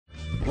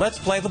Let's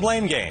play the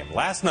blame game.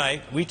 Last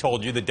night, we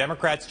told you the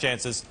Democrats'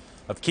 chances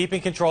of keeping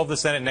control of the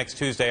Senate next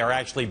Tuesday are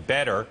actually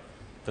better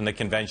than the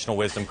conventional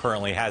wisdom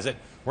currently has it.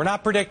 We're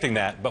not predicting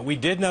that, but we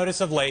did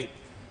notice of late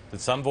that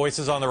some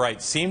voices on the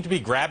right seem to be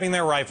grabbing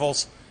their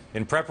rifles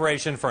in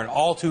preparation for an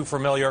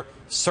all-too-familiar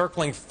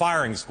circling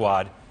firing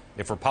squad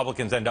if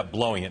Republicans end up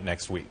blowing it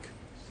next week.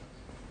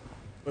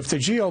 If the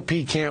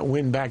GOP can't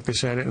win back the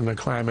Senate in a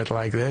climate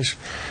like this,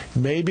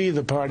 maybe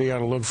the party ought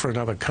to look for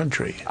another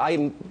country.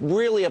 I'm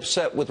really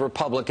upset with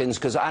Republicans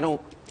because I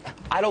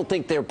don't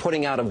think they're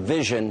putting out a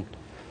vision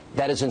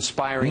that is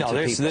inspiring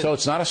to people. So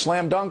it's not a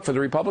slam dunk for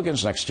the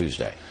Republicans next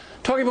Tuesday.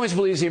 Talking Points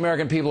believes the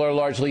American people are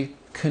largely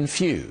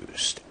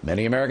confused.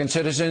 Many American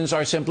citizens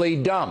are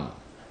simply dumb.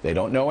 They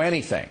don't know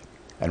anything.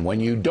 And when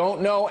you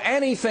don't know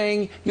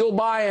anything, you'll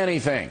buy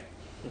anything.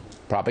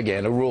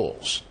 Propaganda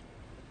rules.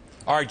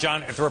 All right,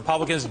 John, if the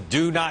Republicans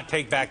do not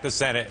take back the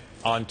Senate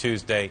on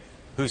Tuesday,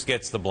 who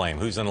gets the blame?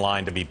 Who's in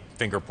line to be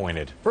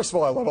finger-pointed? First of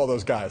all, I love all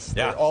those guys.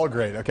 Yeah. They're all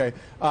great, okay?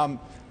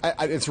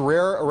 It's a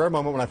rare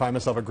moment when I find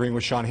myself agreeing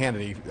with Sean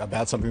Hannity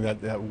about something that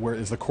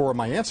is the core of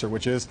my answer,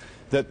 which is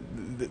that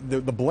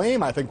the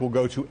blame, I think, will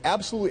go to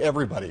absolutely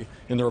everybody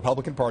in the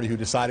Republican Party who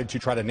decided to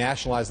try to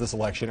nationalize this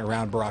election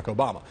around Barack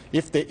Obama.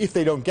 If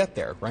they don't get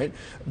there, right?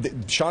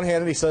 Sean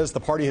Hannity says the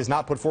party has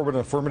not put forward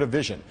an affirmative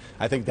vision.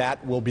 I think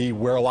that will be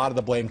where a lot of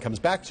the blame comes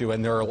back to,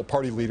 and there are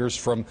party leaders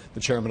from the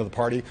chairman of the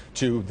party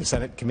to the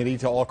Senate committee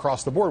to all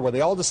across the board where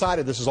they all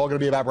decided this is all going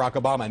to be about Barack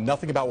Obama and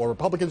nothing about what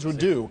Republicans would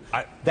do.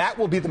 That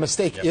will be the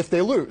mistake if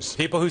they lose.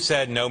 People who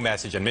said no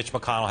message, and Mitch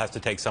McConnell has to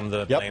take some of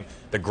the blame.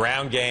 The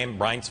ground game,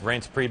 Reince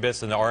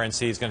Priebus and the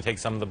RNC is going to take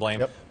some of the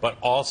blame, but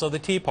also the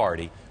Tea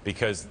Party,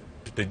 because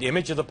the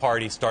image of the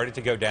party started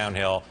to go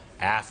downhill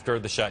after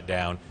the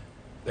shutdown.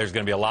 There's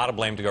going to be a lot of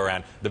blame to go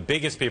around. The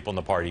biggest people in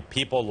the party,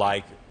 people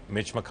like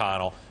Mitch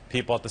McConnell,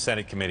 people at the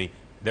Senate committee,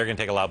 they're going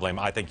to take a lot of blame.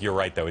 I think you're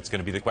right, though. It's going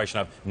to be the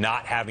question of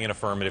not having an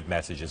affirmative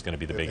message is going to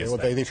be the biggest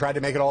thing. They tried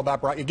to make it all about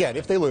Barack. Again,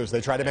 if they lose,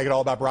 they tried to make it all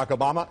about Barack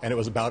Obama, and it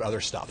was about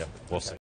other stuff. We'll see.